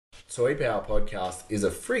Toy Power Podcast is a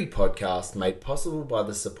free podcast made possible by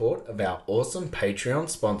the support of our awesome Patreon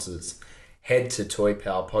sponsors. Head to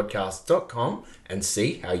toypowerpodcast.com and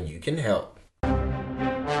see how you can help. Oh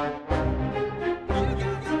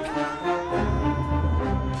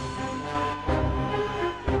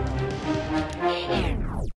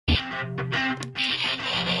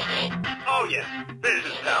yeah,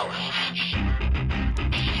 business power.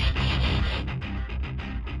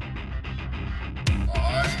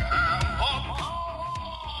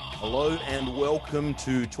 Hello and welcome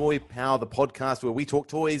to Toy Power, the podcast where we talk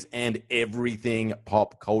toys and everything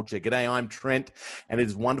pop culture. G'day, I'm Trent, and it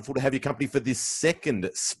is wonderful to have your company for this second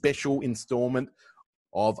special installment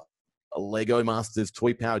of Lego Masters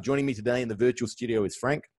Toy Power. Joining me today in the virtual studio is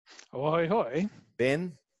Frank. Ahoy, hoy.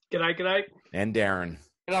 Ben. G'day. And Darren.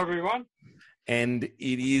 Hello, everyone. And it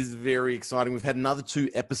is very exciting. We've had another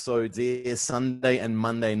 2 episodes air, Sunday and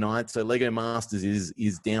Monday night. So Lego Masters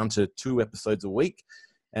is down to 2 episodes a week.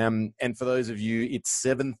 And for those of you, it's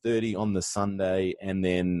 7:30 on the Sunday, and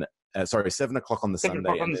then 7 o'clock on the 7 Sunday.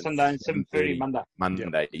 o'clock on the Sunday and 7:30 Monday.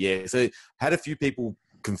 Monday, yeah. So had a few people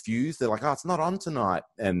confused. They're like, "Oh, it's not on tonight,"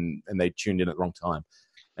 and they tuned in at the wrong time.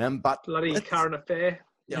 But Bloody current affair.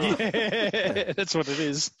 Yeah, that's what it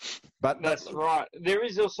is. But That's right. There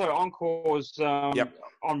is also encores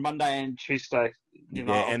on Monday and Tuesday.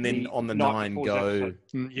 And then on the 9 go,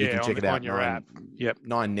 you can check it out on your app. Yep.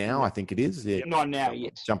 9 now, I think it is. Yeah. 9 now,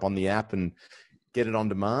 yes. Jump on the app and get it on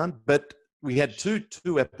demand. But we had two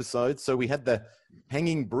episodes. So we had the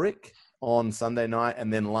hanging brick on Sunday night,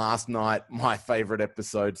 and then last night, my favorite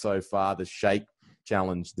episode so far, the shake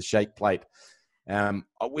challenge, the shake plate.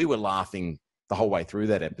 We were laughing the whole way through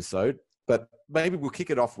that episode. But maybe we'll kick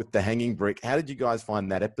it off with the hanging brick. How did you guys find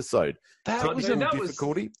that episode? That was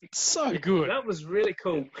difficulty. So good. That was really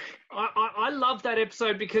cool. I love that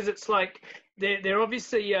episode because it's like they're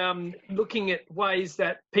obviously looking at ways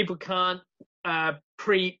that people can't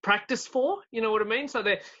pre-practice for, you know what I mean? So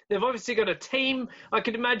they've obviously got a team. I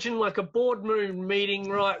could imagine like a boardroom meeting,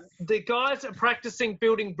 right? The guys are practicing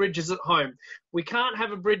building bridges at home. We can't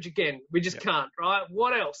have a bridge again. We just can't, right?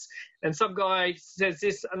 What else? And some guy says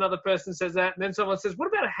this, another person says that, and then someone says, what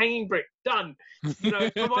about a hanging brick? Done. You know,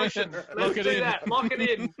 promotion. Let's do that. Lock it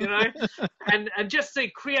in, you know? And just the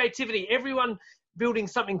creativity. Everyone building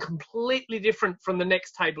something completely different from the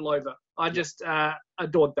next table over. I just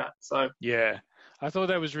adored that. So yeah, I thought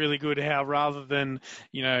that was really good. How rather than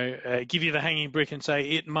give you the hanging brick and say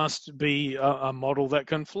it must be a model that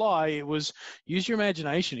can fly, it was use your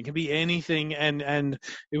imagination. It can be anything, and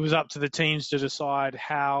it was up to the teams to decide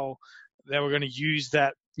how they were going to use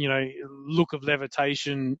that look of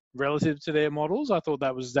levitation relative to their models. I thought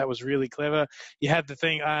that was really clever. You had the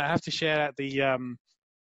thing. I have to shout out the.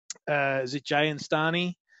 Is it Jay and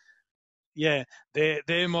Starny? Yeah,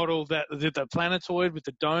 their model, that the planetoid with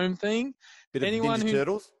the dome thing. Bit of Ninja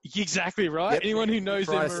Turtles? Exactly right. Yep. Anyone who knows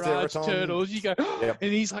the Mirage Turtles, you go, yep.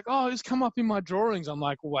 And he's like, oh, it's come up in my drawings. I'm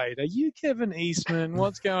like, wait, are you Kevin Eastman?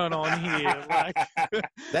 What's going on here?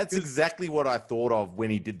 That's exactly what I thought of when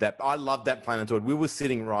he did that. I love that planetoid. We were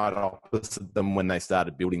sitting right opposite them when they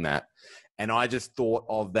started building that. And I just thought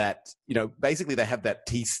of that, basically they have that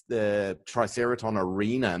Triceraton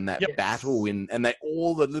arena and that battle and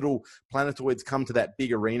all the little planetoids come to that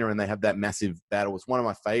big arena and they have that massive battle. It's one of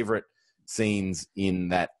my favorite scenes in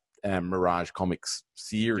that Mirage Comics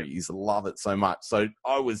series. Love it so much. So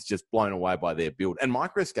I was just blown away by their build and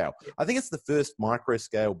micro scale. I think it's the first micro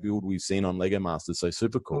scale build we've seen on Lego Masters. So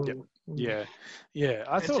super cool. Yeah.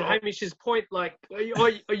 I thought to Hamish's point, like,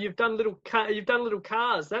 you've done little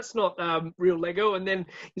cars. That's not real Lego. And then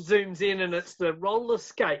he zooms in, and it's the roller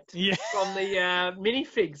skate from the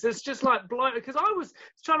minifigs. It's just like blown, because I was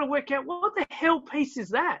trying to work out what the hell piece is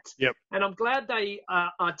that. Yep. And I'm glad they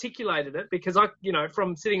articulated it, because I,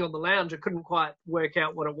 from sitting on the lounge, I couldn't quite work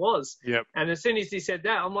out what it was. Yep. And as soon as he said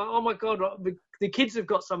that, I'm like, oh my god, the kids have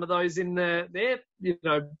got some of those in their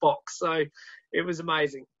box. So it was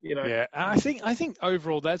amazing, Yeah, I think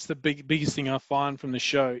overall that's the biggest thing I find from the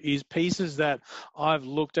show is pieces that I've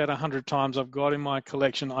looked at 100 times. I've got in my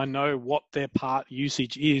collection. I know what their part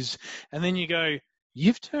usage is, and then you go,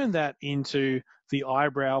 you've turned that into the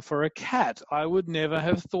eyebrow for a cat. I would never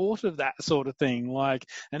have thought of that sort of thing.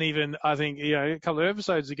 And even I think a couple of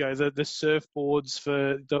episodes ago, the surfboards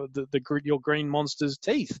for your green monster's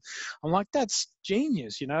teeth. I'm like, that's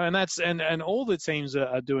genius, and that's and all the teams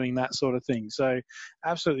are doing that sort of thing. So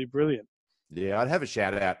absolutely brilliant. Yeah, I'd have a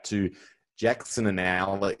shout out to Jackson and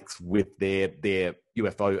Alex with their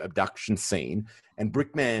UFO abduction scene, and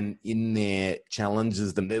Brickman in there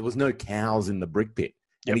challenges them. There was no cows in the brick pit.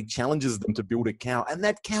 and he challenges them to build a cow, and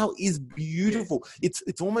that cow is beautiful.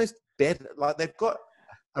 It's almost better. Like they've got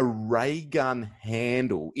a ray gun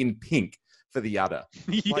handle in pink for the udder.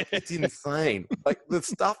 Like it's insane. Like the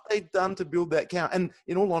stuff they've done to build that cow, and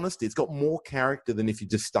in all honesty, it's got more character than if you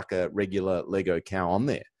just stuck a regular Lego cow on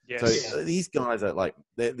there. Yes. So these guys are like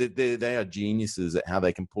they are geniuses at how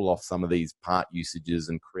they can pull off some of these part usages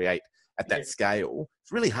and create at that scale.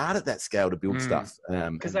 It's really hard at that scale to build stuff.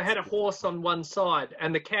 Because they had a horse on one side,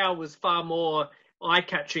 and the cow was far more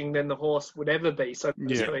eye-catching than the horse would ever be. So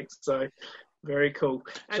to speak. So very cool.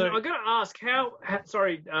 And So- I'm going to ask how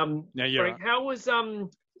Frank, how was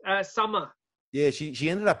Summer? Yeah, she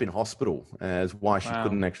ended up in hospital as why she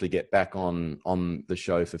couldn't actually get back on the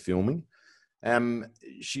show for filming.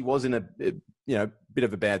 She was in a bit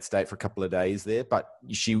of a bad state for a couple of days there, but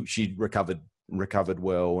she recovered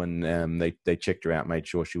well, and they checked her out, made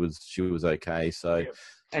sure she was okay. So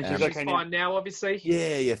and she's okay fine now, obviously.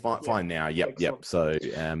 Yeah, fine now. Yep. So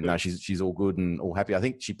no, she's all good and all happy. I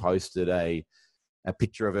think she posted a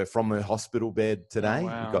picture of her from her hospital bed today.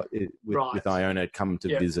 Wow. Got it with Iona come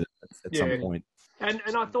to visit at some point. And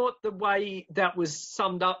I thought the way that was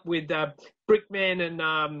summed up with Brickman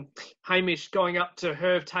and Hamish going up to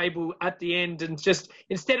her table at the end, and just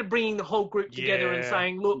instead of bringing the whole group together and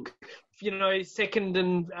saying, look, second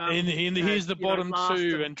and here's the bottom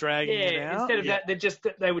two and dragging it out. Instead of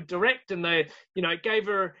that, they would direct, and they gave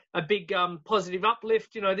her a big positive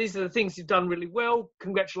uplift. These are the things you've done really well.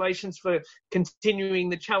 Congratulations for continuing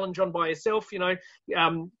the challenge on by yourself.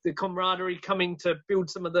 The camaraderie coming to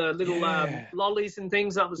build some of the little lollies and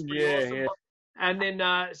things. That was pretty awesome. Yeah. And then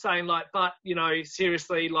saying but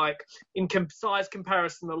seriously, in size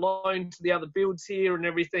comparison alone to the other builds here and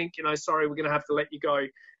everything, sorry, we're going to have to let you go.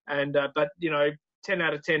 And but 10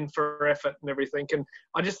 out of 10 for effort and everything. And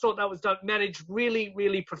I just thought that was managed really,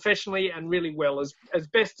 really professionally and really well, as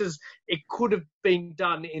best as it could have been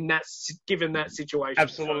done given that situation.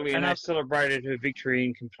 Absolutely, and I celebrated her victory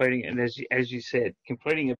in completing it, and as you said,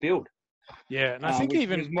 completing a build. Yeah, and I think it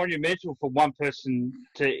was monumental for one person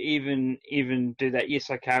to even do that. Yes,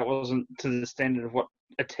 okay, it wasn't to the standard of what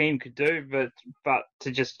a team could do, but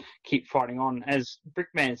to just keep fighting on. As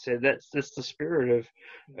Brickman said, that's the spirit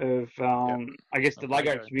of I guess the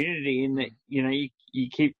Lego community, in that you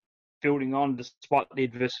keep building on despite the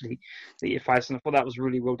adversity that you face, and I thought that was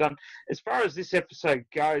really well done. As far as this episode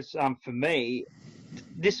goes, for me,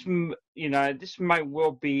 this may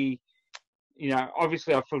well be.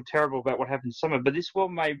 Obviously I feel terrible about what happened to Summer, but this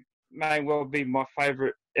may well be my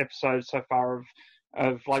favourite episode so far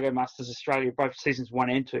of Lego Masters Australia, both seasons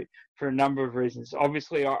 1 and 2, for a number of reasons.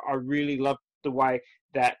 Obviously, I really loved the way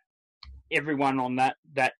that everyone on that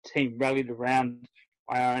team rallied around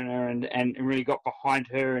Iona and really got behind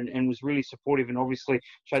her and was really supportive, and obviously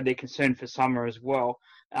showed their concern for Summer as well.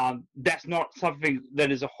 That's not something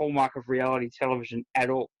that is a hallmark of reality television at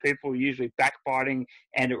all. People are usually backbiting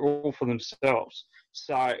and are all for themselves.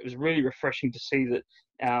 So it was really refreshing to see that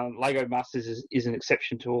Lego Masters is an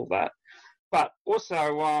exception to all that. But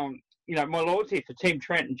also, my loyalty for Team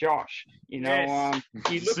Trent and Josh. You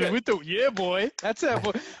look at boy, that's our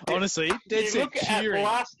boy. Honestly, you look at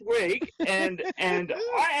last week, and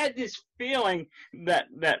I had this feeling that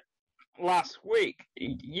last week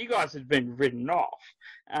you guys had been written off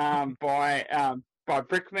by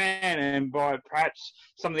Brickman and by perhaps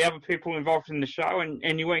some of the other people involved in the show,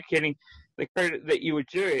 and you weren't getting the credit that you were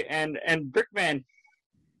due. And Brickman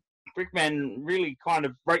really kind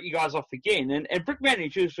of wrote you guys off again, and Brickman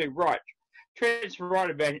is usually right. Trent's right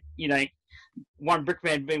about one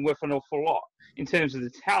Brickman being worth an awful lot in terms of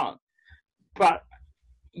the talent, but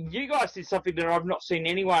you guys did something that I've not seen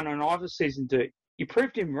anyone on either season do. You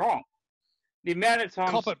proved him wrong. The amount of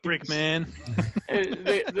times, cop it, Brickman.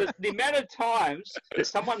 the amount of times that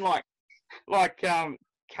someone like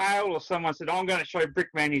Kale or someone said, "I'm going to show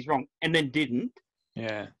Brickman he's wrong," and then didn't.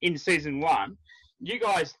 Yeah. In season 1, you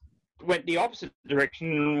guys went the opposite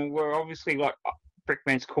direction and were obviously like, oh,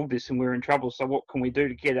 Brickman's called this and we're in trouble, so what can we do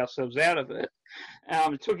to get ourselves out of it?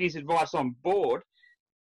 Took his advice on board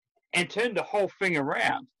and turned the whole thing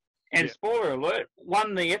around. And spoiler alert,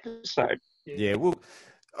 won the episode. Yeah, well,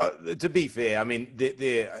 to be fair, I mean,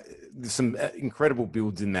 there's some incredible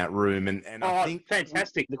builds in that room, and I think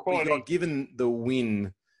fantastic. The quality. We got given the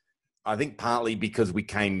win, I think, partly because we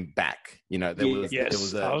came back. There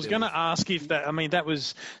was. I was going to ask if that. I mean, that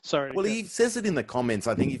was sorry. Well, he says it in the comments.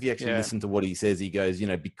 I think if you actually listen to what he says, he goes,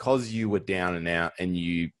 because you were down and out and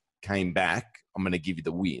you came back, I'm going to give you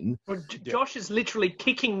the win. Well, Josh is literally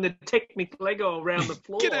kicking the Technic Lego around the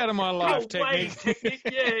floor. Get out of my life, Go away, Technic.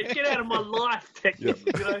 Yeah, get out of my life, Technic.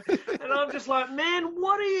 You know? And I'm just like, man,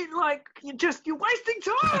 what are you like? You're wasting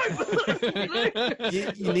time. You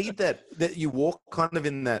know? You need that you walk kind of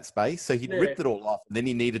in that space. So he'd ripped it all off, and then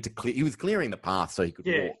he needed to clear. He was clearing the path so he could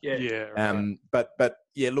walk. Right. But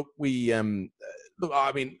yeah, look, look.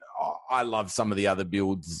 I mean, I love some of the other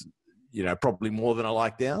builds. You know, probably more than I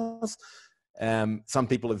liked ours. Some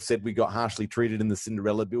people have said we got harshly treated in the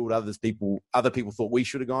Cinderella build. Other people thought we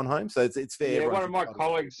should have gone home. So it's fair. Yeah, one of my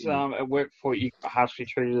colleagues at work thought you got harshly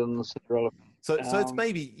treated in the Cinderella. So it's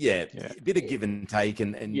maybe a bit of give and take,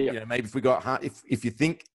 and you know, maybe if we got if you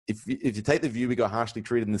take the view we got harshly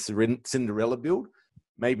treated in the Cinderella build,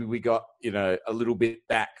 maybe we got, you know, a little bit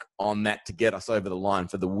back on that to get us over the line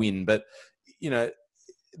for the win. But you know,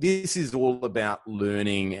 this is all about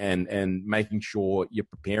learning and making sure you're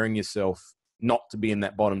preparing yourself not to be in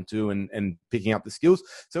that bottom two and picking up the skills.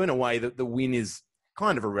 So in a way that the win is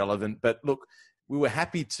kind of irrelevant, but look, we were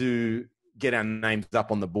happy to get our names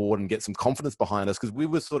up on the board and get some confidence behind us, because we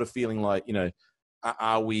were sort of feeling like, you know,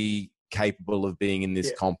 are we capable of being in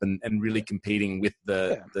this comp and really competing with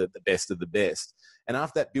the best of the best? And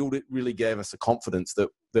after that build, it really gave us a confidence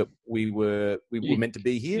that we were meant to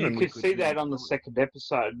be here. You could see that on the second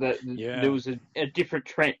episode, that there was a different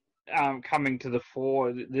trend coming to the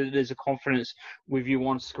fore. There's a confidence with you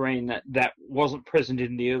on screen that wasn't present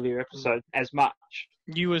in the earlier episode as much.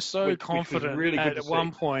 You were so confident really at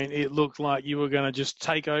one point, it looked like you were going to just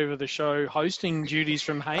take over the show hosting duties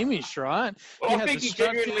from Hamish, right? Well, I think he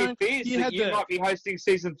genuinely fears that you might be hosting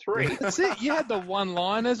season 3. That's it. You had the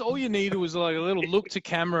one-liners. All you needed was like a little look to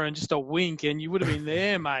camera and just a wink, and you would have been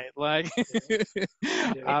there, mate. Like,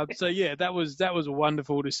 so yeah, that was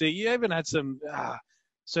wonderful to see. You even had some.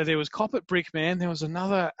 So there was Cop at Brickman. There was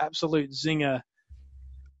another absolute zinger.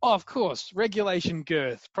 Oh, of course, Regulation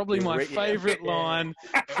Girth. Probably my favourite line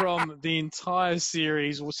from the entire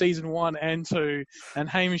series, or season 1 and 2, and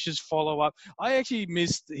Hamish's follow-up. I actually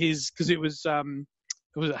missed his, because it was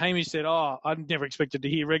Hamish said, I never expected to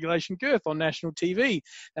hear Regulation Girth on national TV.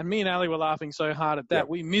 And me and Ali were laughing so hard at that. Yeah.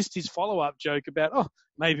 We missed his follow-up joke about,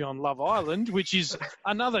 maybe on Love Island, which is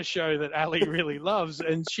another show that Ali really loves.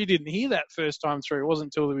 And she didn't hear that first time through. It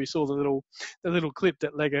wasn't until we saw the little clip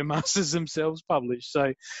that Lego Masters themselves published.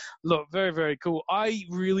 So, look, very, very cool. I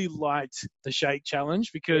really liked the Shake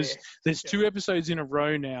Challenge, because there's 2 episodes in a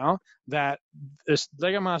row now that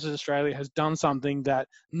Lego Masters Australia has done something that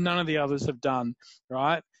none of the others have done,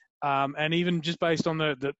 right? And even just based on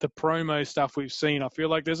the promo stuff we've seen, I feel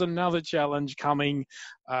like there's another challenge coming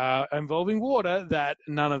involving water that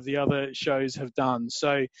none of the other shows have done.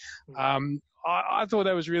 So I thought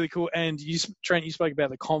that was really cool. And Trent, you spoke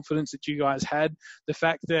about the confidence that you guys had, the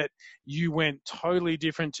fact that you went totally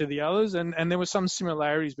different to the others. And there were some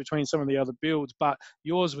similarities between some of the other builds, but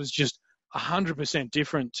yours was just 100%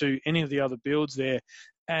 different to any of the other builds there.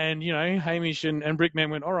 And, you know, Hamish and Brickman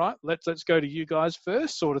went, all right, let's go to you guys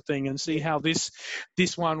first, sort of thing, and see how this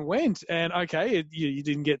one went. And, okay, you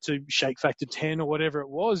didn't get to Shake Factor 10 or whatever it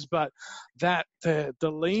was, but the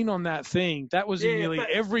lean on that thing, that was in nearly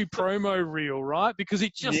every promo reel, right? Because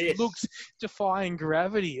it just looked defying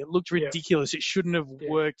gravity. It looked ridiculous. It shouldn't have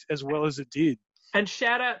worked as well as it did. And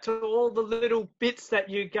shout out to all the little bits that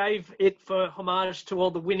you gave it for homage to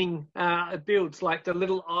all the winning builds, like the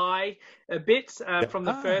little eye bits from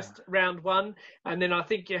the first round 1. And then I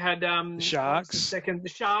think you had the Sharks. The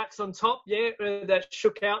Sharks on top, that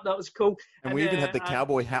shook out. That was cool. And we even had the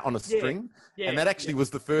cowboy hat on a string. And that actually was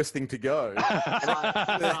the first thing to go.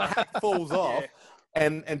 And the hat falls off.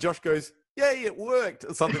 And Josh goes, "Yay, it worked,"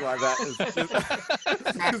 or something like that.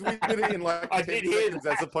 Because we did it in like 10 seconds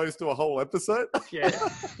as opposed to a whole episode.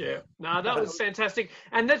 No, that was fantastic.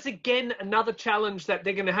 And that's, again, another challenge that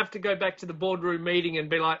they're going to have to go back to the boardroom meeting and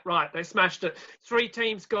be like, right, they smashed it. 3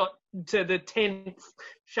 teams got to the 10th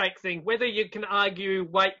shake thing. Whether you can argue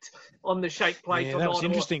weight on the shake plate or that not, was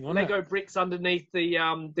interesting, or Lego bricks underneath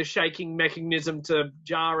the shaking mechanism to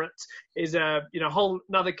jar it is a whole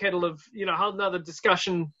another kettle of whole another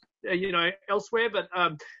discussion elsewhere. But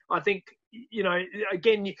I think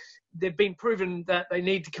again, they've been proven that they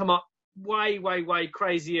need to come up way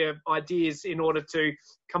crazier ideas in order to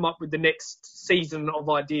come up with the next season of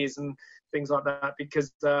ideas and things like that,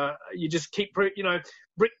 because you just keep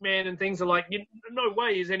Brickman and things are like, no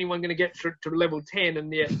way is anyone going to get to level 10,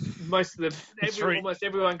 and yet almost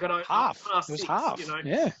everyone got half. Past it was 6, half.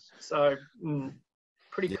 So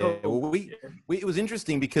pretty cool. Well, it was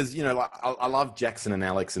interesting because I love Jackson and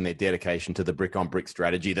Alex and their dedication to the brick on brick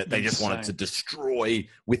strategy that they just wanted to destroy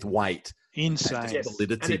with weight. Insane.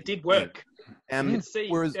 And it did work. You could see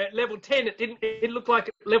whereas at level 10, it didn't. It looked like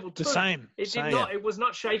level 2. The same. It Same. did not. It was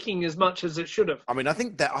not shaking as much as it should have. I mean, I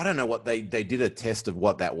think that I don't know what they did a test of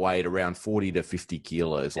what that weighed, around 40 to 50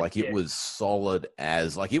 kilos. Like it was solid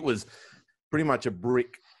as, like it was pretty much a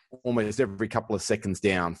brick almost every couple of seconds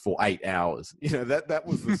down for 8 hours. You know, that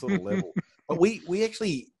was the sort of level. But we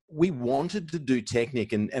wanted to do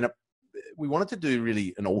Technic and we wanted to do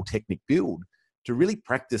really an all Technic build to really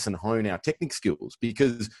practice and hone our Technic skills,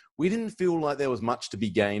 because we didn't feel like there was much to be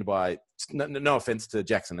gained by, no offense to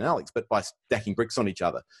Jackson and Alex, but by stacking bricks on each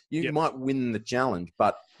other. You might win the challenge,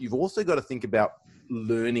 but you've also got to think about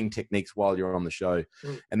learning techniques while you're on the show.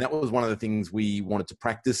 And that was one of the things we wanted to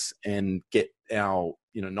practice and get our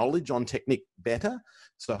knowledge on Technic better.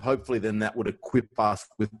 So hopefully then that would equip us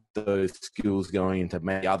with those skills going into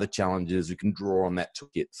maybe other challenges. We can draw on that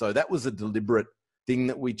toolkit. So that was a deliberate thing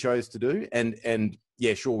that we chose to do. And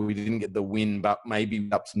yeah, sure, we didn't get the win, but maybe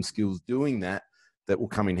up some skills doing that will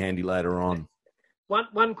come in handy later on.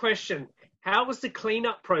 One question. How was the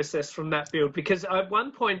cleanup process from that build? Because at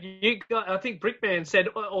one point, I think Brickman said,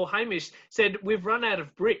 or Hamish said, we've run out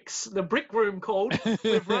of bricks. The brick room called,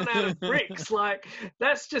 we've run out of bricks. Like,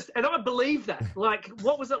 that's just, and I believe that. Like,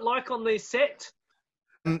 what was it like on the set?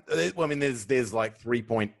 Well, I mean, there's like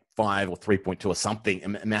 3.5 or 3.2 or something,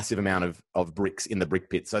 a massive amount of bricks in the brick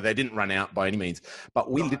pit. So they didn't run out by any means. But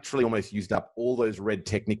we literally almost used up all those red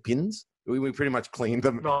Technic pins. We pretty much cleaned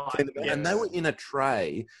them. And they were in a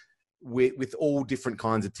tray with all different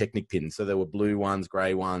kinds of Technic pins. So there were blue ones,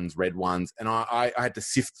 grey ones, red ones. And I had to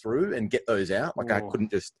sift through and get those out. Like I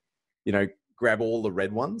couldn't just, grab all the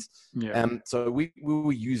red ones. Yeah. So we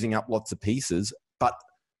were using up lots of pieces. But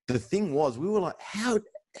the thing was, we were like, how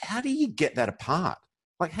do you get that apart?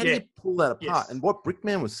 Like, how do you pull that apart? Yes. And what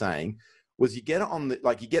Brickman was saying was you get it on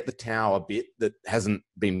you get the tower bit that hasn't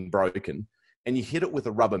been broken, and you hit it with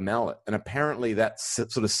a rubber mallet. And apparently that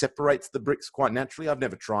sort of separates the bricks quite naturally. I've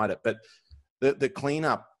never tried it, but the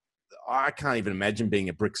cleanup, I can't even imagine being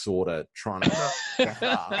a brick sorter trying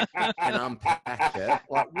to and unpack it.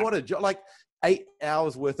 Like, what a job. Like, 8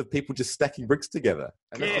 hours worth of people just stacking bricks together.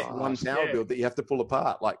 And that's just one tower build that you have to pull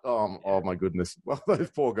apart. Like, oh my goodness. Well,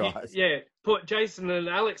 those poor guys. Yeah. Poor Jason and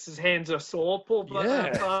Alex's hands are sore. Poor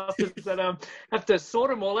blood bastards that have to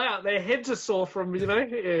sort them all out. Their heads are sore from,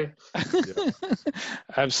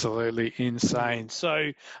 Absolutely insane.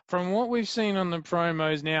 So from what we've seen on the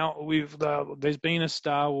promos now, there's been a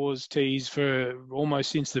Star Wars tease for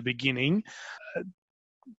almost since the beginning.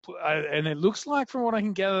 And it looks like, from what I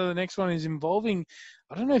can gather, the next one is involving,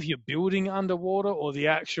 I don't know if you're building underwater or the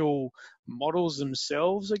actual models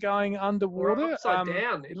themselves are going underwater. Or upside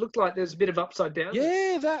down. It looked like there's a bit of upside down.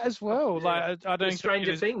 Yeah, that as well. Yeah. Like, I don't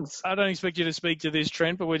expect you to speak to this,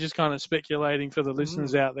 Trent, but we're just kind of speculating for the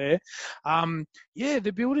listeners out there.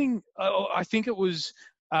 They're building. I think it was.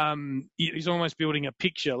 He's almost building a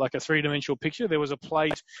picture, like a three-dimensional picture. There was a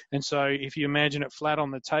plate, and so if you imagine it flat on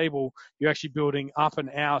the table, you're actually building up and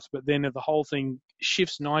out, but then the whole thing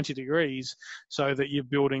shifts 90 degrees so that you're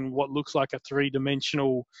building what looks like a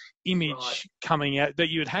three-dimensional image coming out that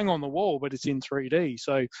you'd hang on the wall, but it's in 3D.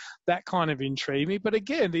 So that kind of intrigued me. But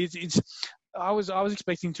again, I was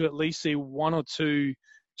expecting to at least see one or two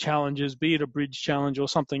challenges, be it a bridge challenge or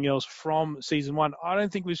something else from season 1. I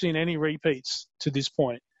don't think we've seen any repeats to this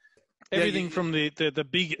point. Everything from the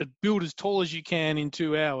big build as tall as you can in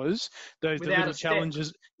 2 hours, the little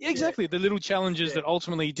challenges. Exactly, the little challenges that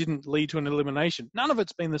ultimately didn't lead to an elimination. None of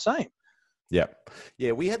it's been the same. Yeah.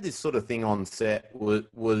 We had this sort of thing on set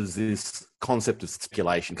was this concept of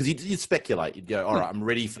speculation, because you'd speculate. You'd go, all right, I'm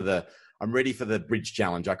ready for the bridge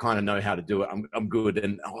challenge. I kind of know how to do it. I'm good,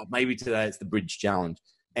 and maybe today it's the bridge challenge.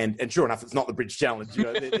 And sure enough, it's not the bridge challenge.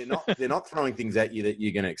 They're not throwing things at you that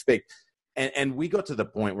you're going to expect. And we got to the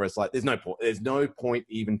point where it's like, there's no point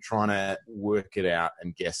even trying to work it out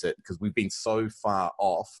and guess it, because we've been so far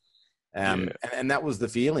off. And that was the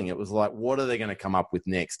feeling. It was like, what are they going to come up with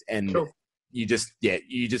next? And you just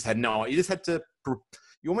had no, you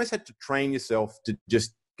almost had to train yourself to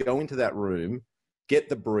just go into that room, get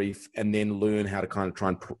the brief, and then learn how to kind of try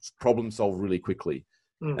and problem solve really quickly.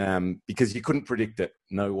 Because you couldn't predict it.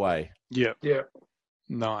 No way. Yeah.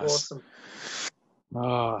 Nice. Awesome.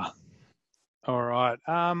 All right.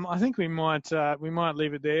 I think we might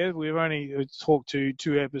leave it there. We've only talked to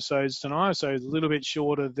 2 episodes tonight, so a little bit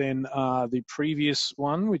shorter than the previous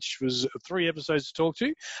one, which was 3 episodes to talk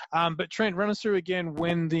to. But Trent, run us through again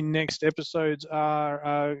when the next episodes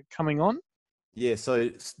are coming on. Yeah, so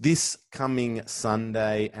this coming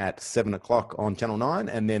Sunday at 7 o'clock on Channel 9,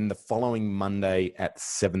 and then the following Monday at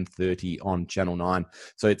 7:30 on Channel 9.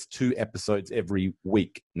 So it's 2 episodes every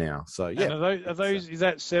week now. So yeah, And are those is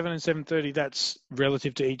that 7 and 7:30? That's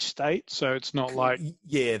relative to each state, so it's not like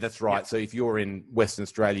yeah, that's right. So if you're in Western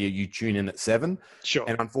Australia, you tune in at 7, sure.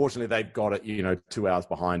 and unfortunately they've got it, 2 hours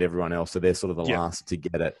behind everyone else, so they're sort of the last to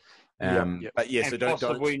get it. But yeah, and so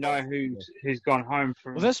possibly know who's gone home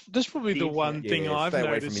from. Well, that's probably the one thing I've stay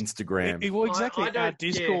away noticed. from Instagram. Well, exactly. I don't- Our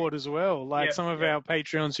Discord as well. Like some of our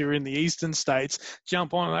Patreons who are in the eastern states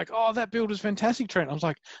jump on and like, oh, that build was fantastic, Trent. I was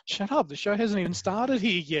like, shut up, the show hasn't even started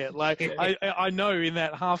here yet. Like, I know in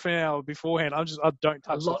that half an hour beforehand, I don't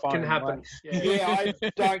touch the phone. A lot can happen. I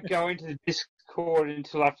don't go into the Discord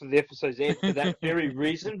until after the episode's aired for that very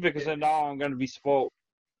reason, because I know I'm going to be spoiled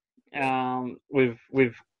with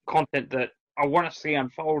content that I want to see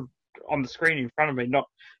unfold on the screen in front of me, not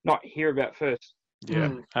hear about first.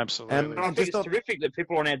 Yeah, absolutely. And I think it's terrific that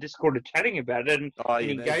people on our Discord are chatting about it and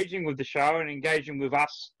engaging with the show and engaging with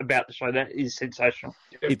us about the show. That is sensational.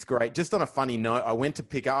 It's great. Just on a funny note, I went to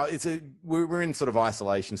pick up. We're in sort of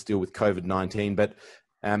isolation still with COVID-19, but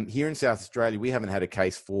here in South Australia, we haven't had a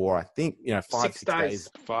case for, I think, 6 days.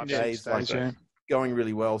 5 days, going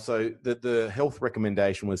really well. So the health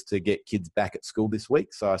recommendation was to get kids back at school this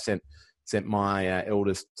week. So I sent my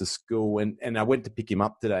eldest to school, and I went to pick him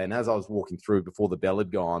up today. And as I was walking through before the bell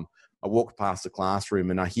had gone, I walked past the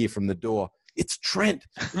classroom and I hear from the door, "It's Trent."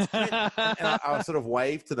 It's Trent. And I sort of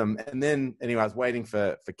waved to them. And then anyway, I was waiting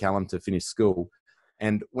for Callum to finish school.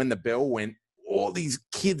 And when the bell went, all these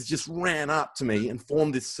kids just ran up to me and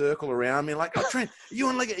formed this circle around me, like, "Oh, Trent, you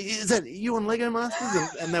on Lego? Is that you on Lego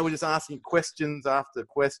Masters?" And they were just asking questions after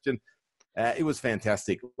question. It was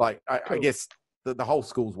fantastic. Like, I guess the whole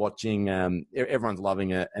school's watching. Everyone's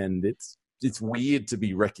loving it, and it's weird to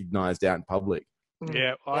be recognised out in public.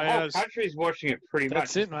 Yeah, the whole country's watching it pretty much.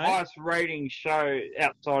 That's it, mate. Highest rating show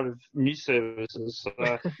outside of news services.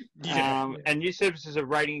 And news services are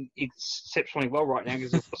rating exceptionally well right now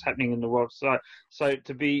because of what's happening in the world. So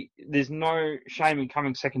there's no shame in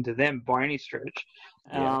coming second to them by any stretch.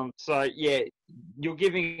 You're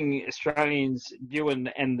giving Australians, you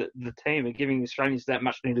and the team are giving Australians that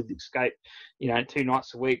much needed escape. 2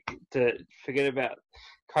 nights a week to forget about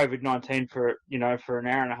COVID-19 for an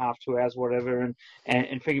hour and a half, 2 hours, whatever,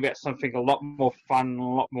 and think about something a lot more fun,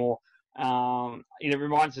 a lot more. It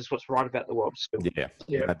reminds us what's right about the world. Yeah,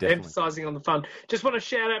 definitely. Emphasising on the fun. Just want to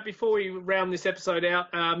shout out before we round this episode out.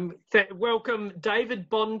 Welcome David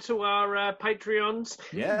Bond to our Patreons,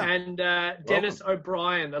 and Dennis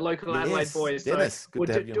O'Brien, the local Adelaide boys. Dennis, so we'll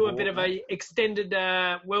do a bit of a extended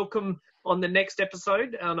welcome on the next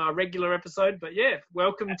episode, on our regular episode. But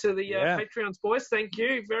welcome to the Patreons, boys. Thank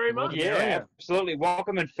you very much. Yeah, absolutely.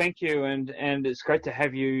 Welcome and thank you. And it's great to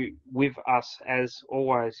have you with us as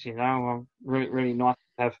always. Really, really nice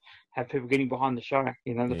to have people getting behind the show.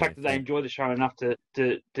 The fact that they enjoy the show enough to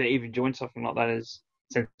even join something like that is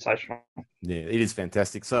sensational. Yeah, it is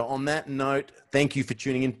fantastic. So on that note, thank you for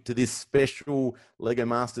tuning in to this special Lego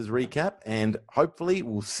Masters recap, and hopefully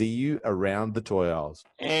we'll see you around the toy aisles.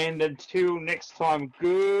 And until next time,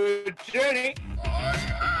 good journey.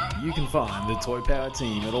 You can find the Toy Power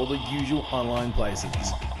team at all the usual online places.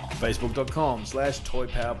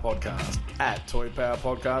 Facebook.com/ToyPowerPodcast, at Toy Power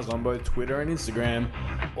Podcast on both Twitter and Instagram,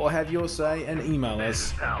 or have your say and email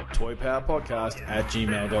us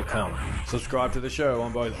toypowerpodcast@gmail.com. Subscribe to the show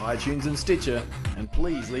on both iTunes and Stitcher, and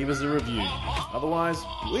please leave us a review. Otherwise,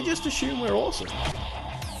 we just assume we're awesome.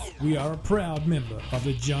 We are a proud member of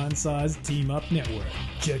the Giant Size Team Up Network.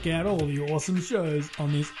 Check out all the awesome shows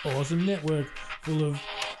on this awesome network full of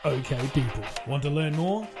okay people. Want to learn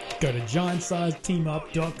more? Go to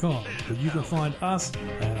giantsizeteamup.com, where you can find us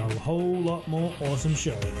and a whole lot more awesome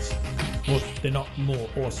shows. Well, they're not more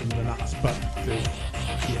awesome than us, but they're